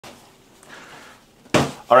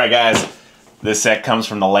Alright guys, this set comes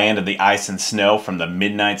from the land of the ice and snow, from the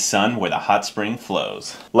midnight sun where the hot spring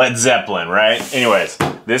flows. Led Zeppelin, right? Anyways,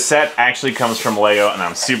 this set actually comes from Lego, and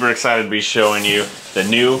I'm super excited to be showing you the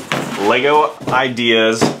new Lego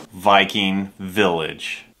Ideas Viking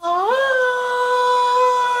Village.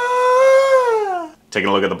 Taking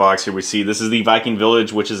a look at the box here, we see this is the Viking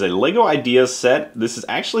Village, which is a Lego Ideas set. This is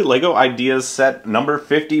actually Lego Ideas set number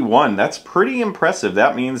 51. That's pretty impressive.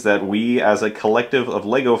 That means that we, as a collective of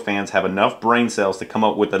Lego fans, have enough brain cells to come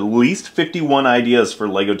up with at least 51 ideas for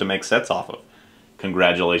Lego to make sets off of.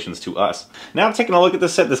 Congratulations to us. Now taking a look at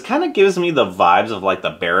this set, this kind of gives me the vibes of like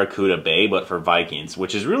the Barracuda Bay, but for Vikings,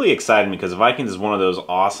 which is really exciting because Vikings is one of those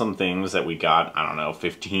awesome things that we got, I don't know,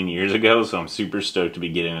 15 years ago, so I'm super stoked to be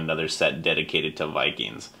getting another set dedicated to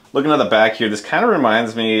Vikings. Looking at the back here, this kind of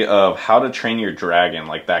reminds me of How to Train Your Dragon,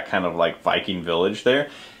 like that kind of like Viking village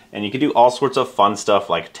there. And you can do all sorts of fun stuff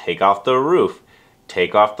like take off the roof,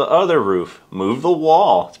 take off the other roof, move the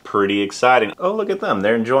wall. It's pretty exciting. Oh, look at them.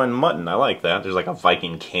 They're enjoying mutton. I like that. There's like a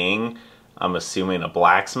Viking king. I'm assuming a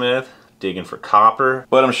blacksmith digging for copper.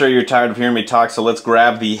 But I'm sure you're tired of hearing me talk, so let's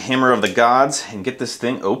grab the hammer of the gods and get this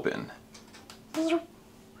thing open.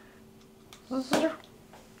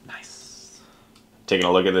 Nice. Taking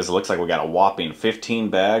a look at this, it looks like we got a whopping 15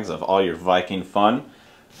 bags of all your Viking fun.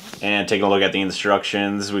 And taking a look at the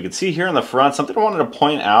instructions, we can see here on the front, something I wanted to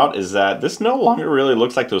point out is that this no longer really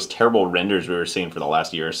looks like those terrible renders we were seeing for the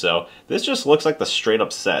last year or so. This just looks like the straight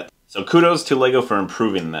up set. So kudos to Lego for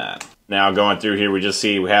improving that. Now going through here, we just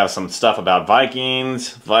see we have some stuff about Vikings,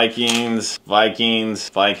 Vikings, Vikings,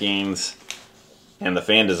 Vikings, and the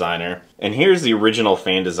fan designer. And here's the original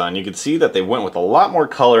fan design. You can see that they went with a lot more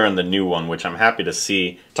color in the new one, which I'm happy to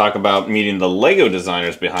see. Talk about meeting the Lego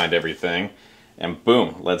designers behind everything. And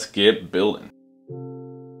boom, let's get building.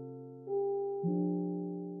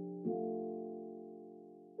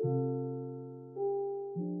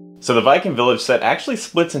 So the Viking Village set actually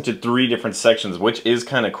splits into 3 different sections, which is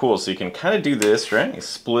kind of cool. So you can kind of do this, right? You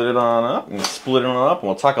split it on up and split it on up. And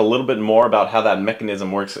we'll talk a little bit more about how that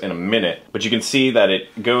mechanism works in a minute. But you can see that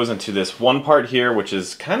it goes into this one part here, which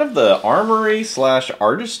is kind of the armory slash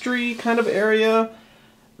artistry kind of area.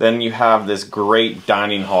 Then you have this great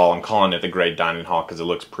dining hall. I'm calling it the Great Dining Hall because it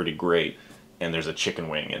looks pretty great. And there's a chicken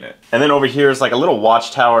wing in it. And then over here is like a little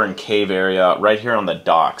watchtower and cave area right here on the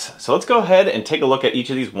docks. So let's go ahead and take a look at each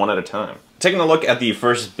of these one at a time. Taking a look at the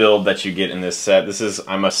first build that you get in this set, this is,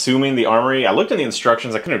 I'm assuming, the armory. I looked in the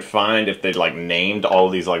instructions, I couldn't find if they'd like named all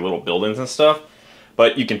of these like little buildings and stuff.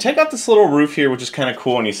 But you can take out this little roof here, which is kind of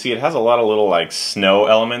cool, and you see it has a lot of little like snow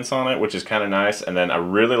elements on it, which is kind of nice. And then I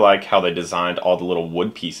really like how they designed all the little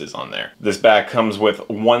wood pieces on there. This back comes with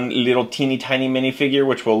one little teeny tiny minifigure,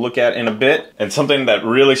 which we'll look at in a bit. And something that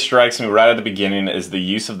really strikes me right at the beginning is the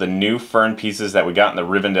use of the new fern pieces that we got in the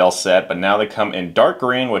Rivendell set, but now they come in dark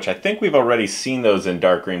green, which I think we've already seen those in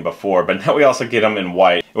dark green before, but now we also get them in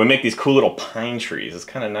white. And we make these cool little pine trees. It's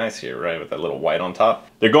kind of nice here, right, with that little white on top.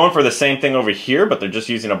 They're going for the same thing over here, but they're just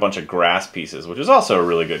using a bunch of grass pieces, which is also a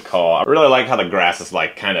really good call. I really like how the grass is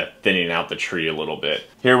like kind of thinning out the tree a little bit.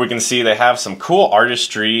 Here we can see they have some cool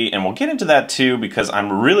artistry, and we'll get into that too because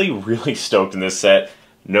I'm really stoked in this set.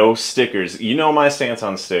 No stickers. You know my stance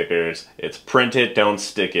on stickers. It's print it, don't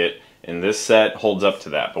stick it. And this set holds up to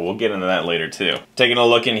that, but we'll get into that later too. Taking a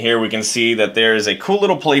look in here, we can see that there's a cool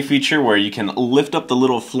little play feature where you can lift up the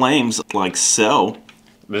little flames like so.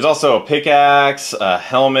 There's also a pickaxe, a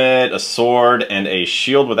helmet, a sword, and a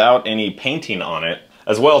shield without any painting on it,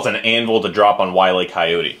 as well as an anvil to drop on Wile E.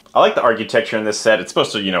 Coyote. I like the architecture in this set. It's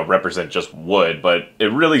supposed to, you know, represent just wood, but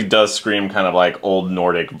it really does scream kind of like old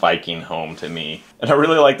Nordic Viking home to me. And I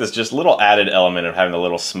really like this just little added element of having the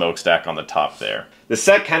little smokestack on the top there. The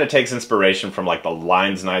set kind of takes inspiration from like the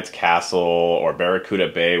Lions Knight's Castle or Barracuda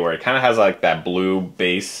Bay, where it kind of has like that blue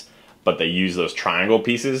base, but they use those triangle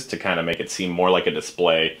pieces to kind of make it seem more like a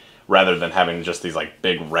display rather than having just these like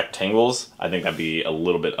big rectangles. I think that'd be a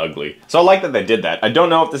little bit ugly. So I like that they did that. I don't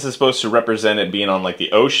know if this is supposed to represent it being on like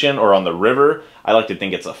the ocean or on the river. I like to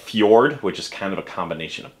think it's a fjord, which is kind of a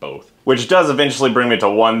combination of both. Which does eventually bring me to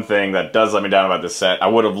one thing that does let me down about this set. I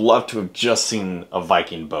would have loved to have just seen a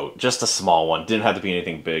Viking boat. Just a small one. Didn't have to be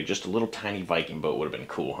anything big. Just a little tiny Viking boat would have been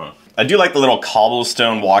cool, huh? I do like the little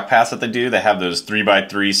cobblestone walk paths that they do. They have those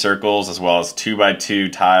 3x3 circles as well as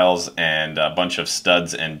 2x2 tiles and a bunch of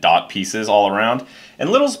studs and dot pieces all around. And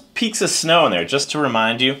little peaks of snow in there just to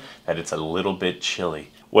remind you that it's a little bit chilly.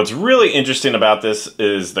 What's really interesting about this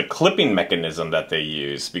is the clipping mechanism that they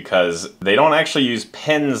use, because they don't actually use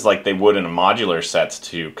pins like they would in modular sets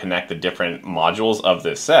to connect the different modules of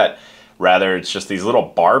this set. Rather, it's just these little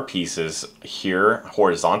bar pieces here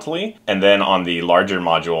horizontally, and then on the larger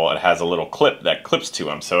module, it has a little clip that clips to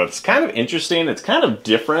them. So it's kind of interesting. It's kind of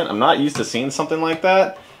different. I'm not used to seeing something like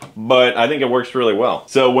that, but I think it works really well.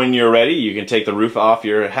 So when you're ready, you can take the roof off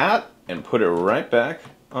your hat and put it right back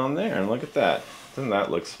on there. And look at that. Doesn't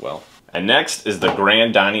that look swell? And next is the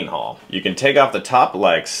grand dining hall. You can take off the top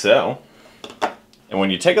like so. And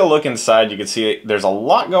when you take a look inside, you can see there's a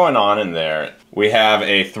lot going on in there. We have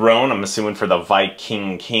a throne, I'm assuming for the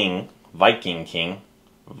Viking King.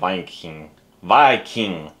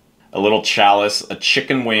 A little chalice, a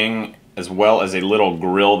chicken wing, as well as a little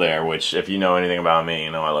grill there, which if you know anything about me,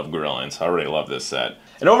 you know I love grilling, so I really love this set.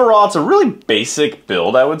 And overall, it's a really basic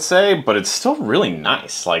build, I would say, but it's still really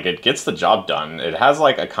nice. Like, it gets the job done. It has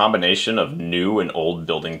like a combination of new and old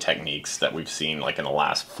building techniques that we've seen like in the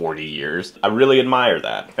last 40 years. I really admire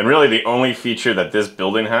that. And really the only feature that this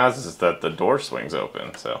building has is that the door swings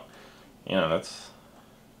open. So, you know, that's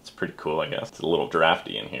pretty cool, I guess. It's a little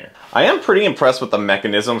drafty in here. I am pretty impressed with the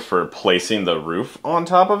mechanism for placing the roof on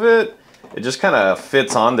top of it. It just kind of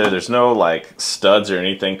fits on there. There's no like studs or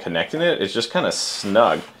anything connecting it. It's just kind of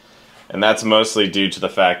snug. And that's mostly due to the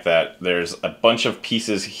fact that there's a bunch of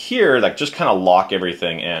pieces here that just kind of lock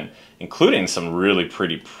everything in, including some really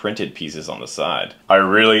pretty printed pieces on the side. I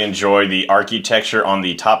really enjoy the architecture on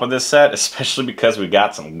the top of this set, especially because we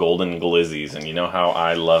got some golden glizzies, and you know how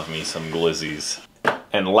I love me some glizzies.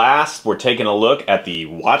 And last, we're taking a look at the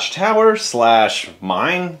watchtower slash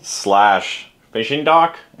mine slash fishing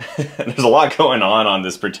dock. There's a lot going on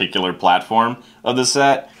this particular platform of the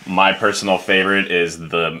set. My personal favorite is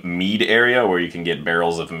the mead area where you can get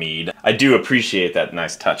barrels of mead. I do appreciate that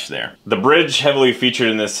nice touch there. The bridge heavily featured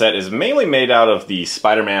in this set is mainly made out of the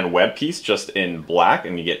Spider-Man web piece, just in black,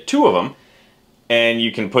 and you get 2 of them. And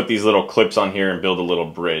you can put these little clips on here and build a little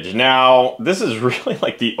bridge. Now, this is really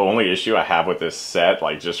like the only issue I have with this set,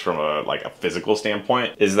 like just from a physical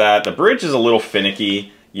standpoint, is that the bridge is a little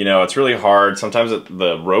finicky. You know, it's really hard. Sometimes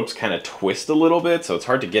the ropes kind of twist a little bit, so it's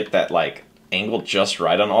hard to get that like angle just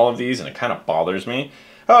right on all of these, and it kind of bothers me.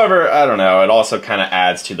 However, I don't know, it also kind of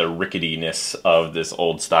adds to the ricketiness of this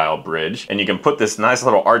old style bridge. And you can put this nice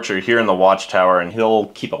little archer here in the watchtower, and he'll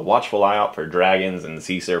keep a watchful eye out for dragons and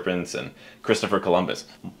sea serpents and Christopher Columbus.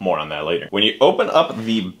 More on that later. When you open up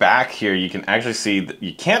the back here, you can actually see that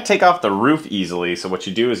you can't take off the roof easily, so what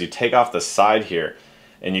you do is you take off the side here,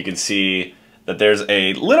 and you can see that there's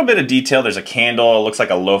a little bit of detail. There's a candle, it looks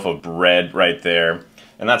like a loaf of bread right there.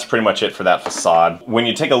 And that's pretty much it for that facade. When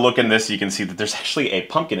you take a look in this, you can see that there's actually a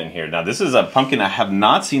pumpkin in here. Now, this is a pumpkin I have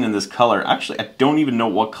not seen in this color. Actually, I don't even know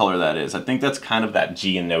what color that is. I think that's kind of that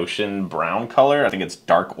Geonosian brown color. I think it's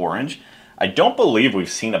dark orange. I don't believe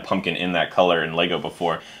we've seen a pumpkin in that color in LEGO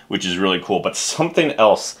before, which is really cool. But something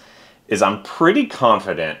else is I'm pretty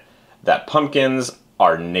confident that pumpkins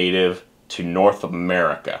are native to North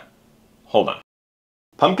America. Hold on.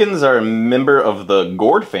 Pumpkins are a member of the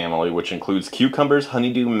gourd family, which includes cucumbers,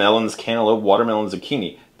 honeydew, melons, cantaloupe, watermelon,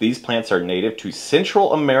 zucchini. These plants are native to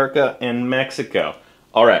Central America and Mexico.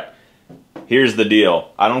 All right, here's the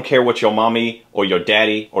deal. I don't care what your mommy or your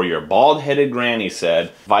daddy or your bald-headed granny said.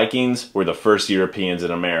 Vikings were the first Europeans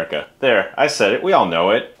in America. There, I said it. We all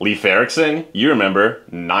know it. Leif Erikson, you remember,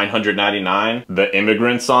 999, the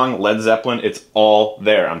Immigrant Song, Led Zeppelin, it's all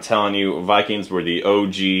there. I'm telling you, Vikings were the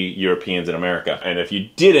OG Europeans in America. And if you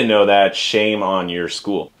didn't know that, shame on your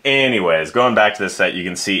school. Anyways, going back to this set, you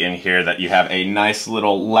can see in here that you have a nice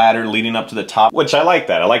little ladder leading up to the top, which I like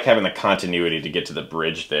that. I like having the continuity to get to the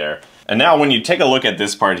bridge there. And now when you take a look at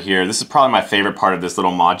this part here, this is probably my favorite part of this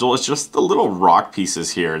little module. It's just the little rock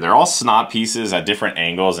pieces here. They're all snot pieces at different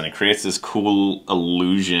angles, and it creates this cool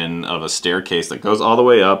illusion of a staircase that goes all the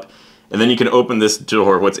way up. And then you can open this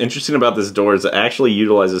door. What's interesting about this door is it actually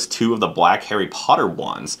utilizes 2 of the black Harry Potter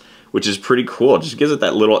wands, which is pretty cool. It just gives it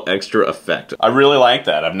that little extra effect. I really like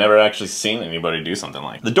that. I've never actually seen anybody do something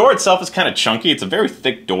like that. The door itself is kind of chunky. It's a very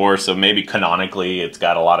thick door, so maybe canonically it's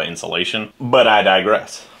got a lot of insulation, but I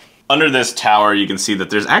digress. Under this tower, you can see that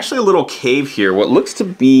there's actually a little cave here. What looks to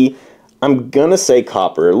be, I'm gonna say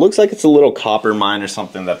copper. It looks like it's a little copper mine or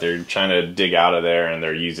something that they're trying to dig out of there, and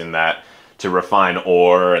they're using that to refine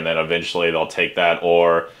ore, and then eventually they'll take that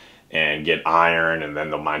ore and get iron, and then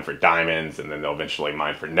they'll mine for diamonds, and then they'll eventually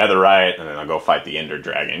mine for netherite, and then they'll go fight the Ender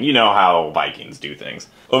Dragon. You know how Vikings do things.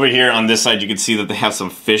 Over here on this side, you can see that they have some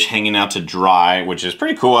fish hanging out to dry, which is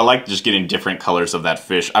pretty cool. I like just getting different colors of that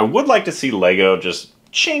fish. I would like to see LEGO just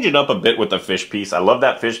change it up a bit with the fish piece. I love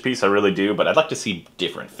that fish piece, I really do, but I'd like to see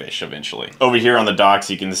different fish eventually. Over here on the docks,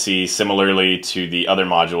 you can see, similarly to the other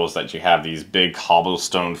modules, that you have these big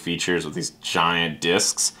cobblestone features with these giant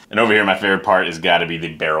discs. And over here, my favorite part has got to be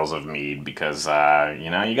the barrels of mead, because, you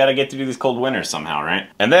know, you got to get to do these cold winters somehow, right?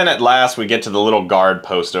 And then at last, we get to the little guard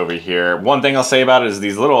post over here. One thing I'll say about it is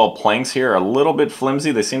these little planks here are a little bit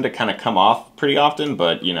flimsy. They seem to kind of come off pretty often,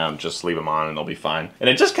 but, you know, just leave them on and they'll be fine. And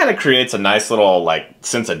it just kind of creates a nice little, like,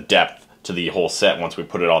 sense of depth to the whole set once we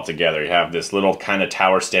put it all together. You have this little kind of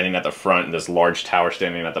tower standing at the front and this large tower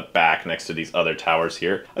standing at the back next to these other towers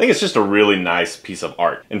here. I think it's just a really nice piece of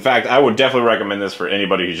art. In fact, I would definitely recommend this for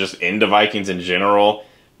anybody who's just into Vikings in general.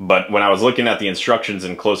 But when I was looking at the instructions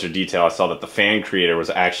in closer detail, I saw that the fan creator was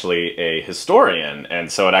actually a historian,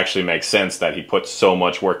 and so it actually makes sense that he put so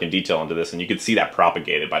much work and detail into this, and you could see that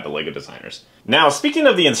propagated by the LEGO designers. Now, speaking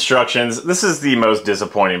of the instructions, this is the most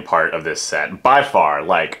disappointing part of this set, by far.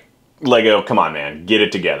 Like, LEGO, come on man, get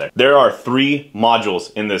it together. There are 3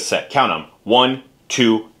 modules in this set. Count them. 1,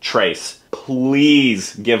 2, trace.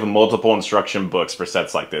 Please give multiple instruction books for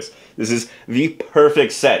sets like this. This is the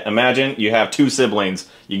perfect set. Imagine you have 2 siblings,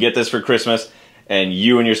 you get this for Christmas, and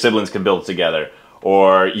you and your siblings can build together.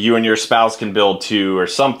 Or you and your spouse can build 2, or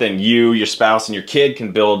something. You, your spouse, and your kid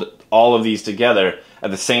can build all of these together at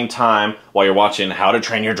the same time while you're watching How to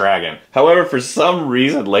Train Your Dragon. However, for some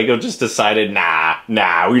reason, LEGO just decided,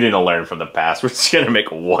 nah, we didn't learn from the past. We're just gonna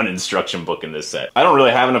make 1 instruction book in this set. I don't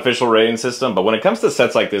really have an official rating system, but when it comes to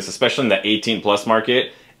sets like this, especially in the 18+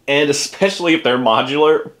 market, and especially if they're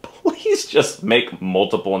modular, please just make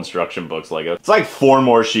multiple instruction books, LEGO. It's like 4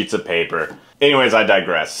 more sheets of paper. Anyways, I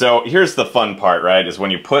digress. So here's the fun part, right, is when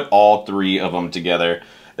you put all 3 of them together,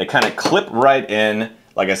 they kind of clip right in.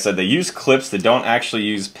 Like I said, they use clips, they don't actually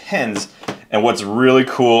use pins. And what's really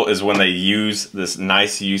cool is when they use this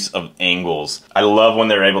nice use of angles. I love when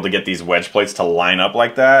they're able to get these wedge plates to line up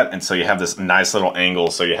like that. And so you have this nice little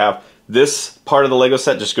angle. So you have this part of the LEGO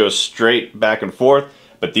set just goes straight back and forth,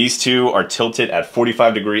 but these 2 are tilted at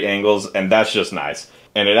 45-degree angles, and that's just nice.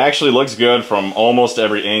 And it actually looks good from almost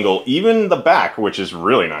every angle, even the back, which is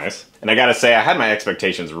really nice. And I gotta say, I had my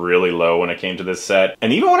expectations really low when it came to this set.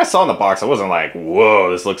 And even when I saw in the box, I wasn't like,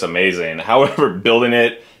 whoa, this looks amazing. However, building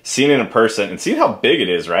it, seeing it in person, and seeing how big it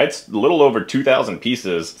is, right? It's a little over 2,000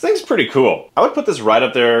 pieces. This thing's pretty cool. I would put this right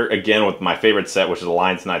up there again with my favorite set, which is the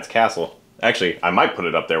Lion Knight's Castle. Actually, I might put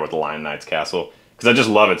it up there with the Lion Knight's Castle, because I just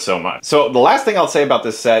love it so much. So the last thing I'll say about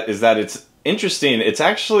this set is that it's interesting. It's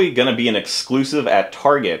actually gonna be an exclusive at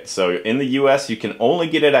Target. So in the US, you can only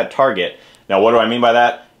get it at Target. Now, what do I mean by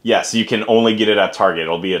that? Yes, you can only get it at Target.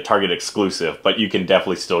 It'll be a Target exclusive, but you can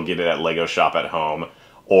definitely still get it at LEGO Shop at Home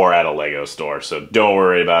or at a LEGO store. So don't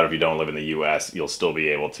worry about it if you don't live in the US, you'll still be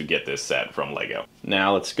able to get this set from LEGO.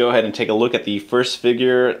 Now let's go ahead and take a look at the first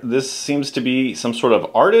figure. This seems to be some sort of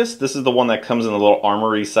artist. This is the one that comes in a little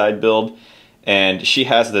armory side build. And she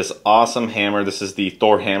has this awesome hammer. This is the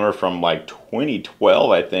Thor hammer from like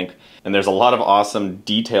 2012, I think. And there's a lot of awesome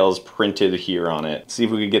details printed here on it. See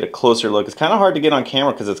if we could get a closer look. It's kind of hard to get on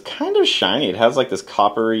camera because it's kind of shiny. It has like this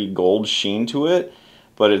coppery gold sheen to it.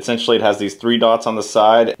 But essentially it has these 3 dots on the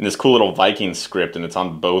side and this cool little Viking script, and it's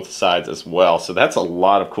on both sides as well. So that's a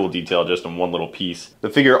lot of cool detail just in one little piece. The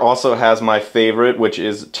figure also has my favorite, which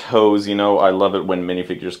is toes. You know, I love it when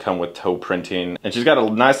minifigures come with toe printing. And she's got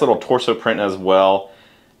a nice little torso print as well.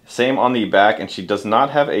 Same on the back, and she does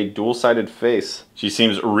not have a dual-sided face. She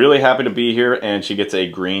seems really happy to be here, and she gets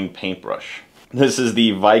a green paintbrush. This is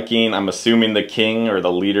the Viking, I'm assuming the king or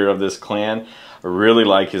the leader of this clan. I really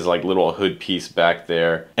like his like little hood piece back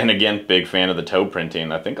there. And again, big fan of the toe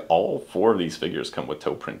printing. I think all 4 of these figures come with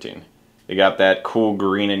toe printing. They got that cool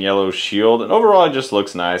green and yellow shield, and overall it just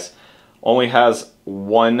looks nice. Only has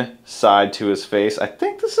 1 side to his face. I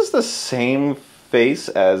think this is the same face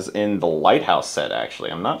as in the Lighthouse set, actually.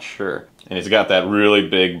 I'm not sure. And he's got that really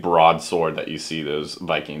big broadsword that you see those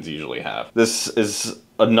Vikings usually have. This is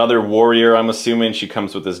another warrior, I'm assuming. She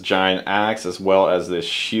comes with this giant axe as well as this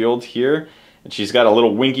shield here. And she's got a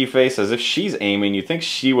little winky face as if she's aiming. You think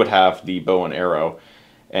she would have the bow and arrow.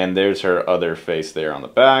 And there's her other face there on the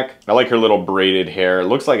back. I like her little braided hair. It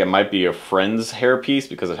looks like it might be a friend's hairpiece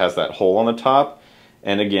because it has that hole on the top.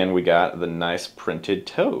 And again, we got the nice printed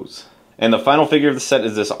toes. And the final figure of the set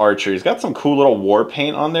is this archer. He's got some cool little war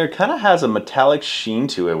paint on there. Kind of has a metallic sheen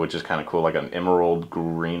to it, which is kind of cool, like an emerald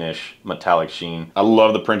greenish metallic sheen. I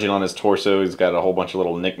love the printing on his torso. He's got a whole bunch of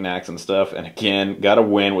little knickknacks and stuff. And again, gotta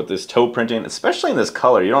win with this toe printing, especially in this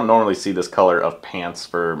color. You don't normally see this color of pants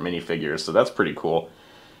for minifigures, so that's pretty cool.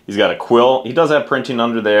 He's got a quill. He does have printing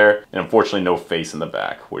under there, and unfortunately no face in the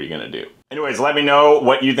back. What are you gonna do? Anyways, let me know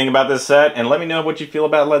what you think about this set, and let me know what you feel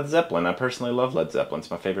about Led Zeppelin. I personally love Led Zeppelin. It's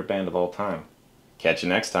my favorite band of all time. Catch you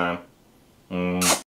next time.